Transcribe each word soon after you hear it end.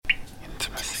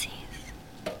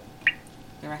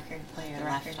record player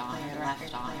left on.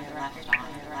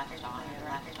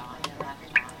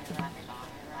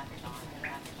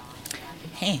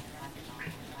 Hey,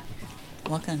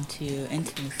 welcome to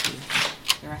Intimacy,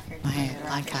 my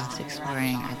podcast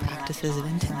exploring our practices of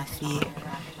intimacy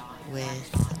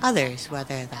with others,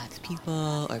 whether that's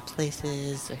people or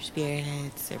places or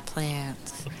spirits or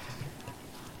plants,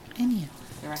 any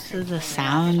of them. This is the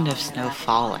sound of snow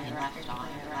falling.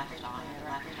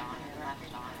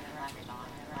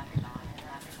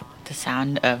 The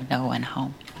sound of no one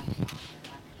home.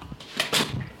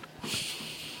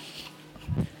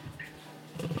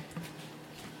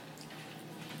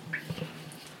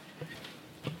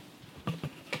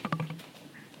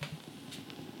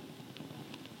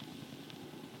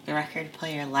 The record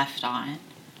player left on.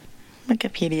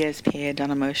 Wikipedia's page on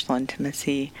emotional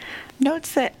intimacy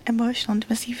notes that emotional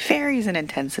intimacy varies in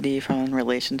intensity from one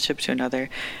relationship to another,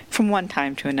 from one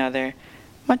time to another.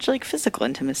 Much like physical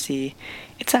intimacy,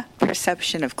 it's a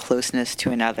perception of closeness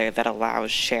to another that allows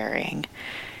sharing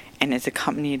and is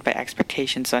accompanied by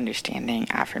expectations of understanding,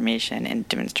 affirmation, and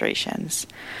demonstrations.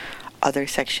 Other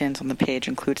sections on the page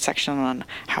include a section on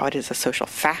how it is a social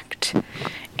fact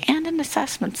and an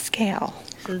assessment scale.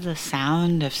 This is the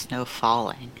sound of snow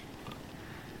falling.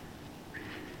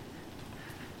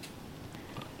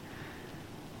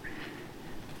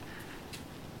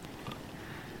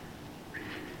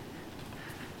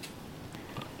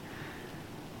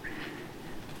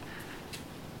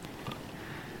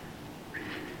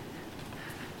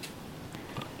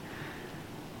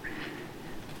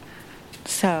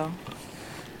 So,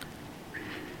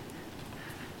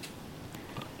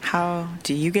 how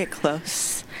do you get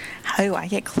close? How do I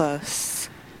get close?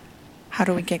 How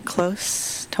do we get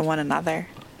close to one another?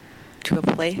 To a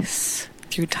place?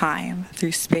 Through time?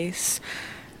 Through space?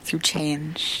 Through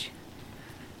change?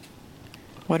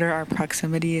 What are our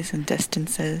proximities and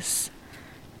distances?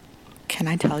 Can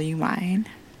I tell you mine?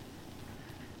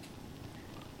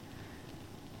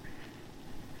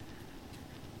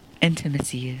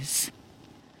 Intimacies.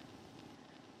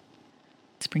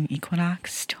 Spring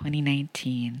Equinox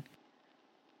 2019.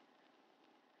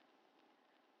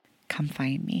 Come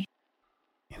find me.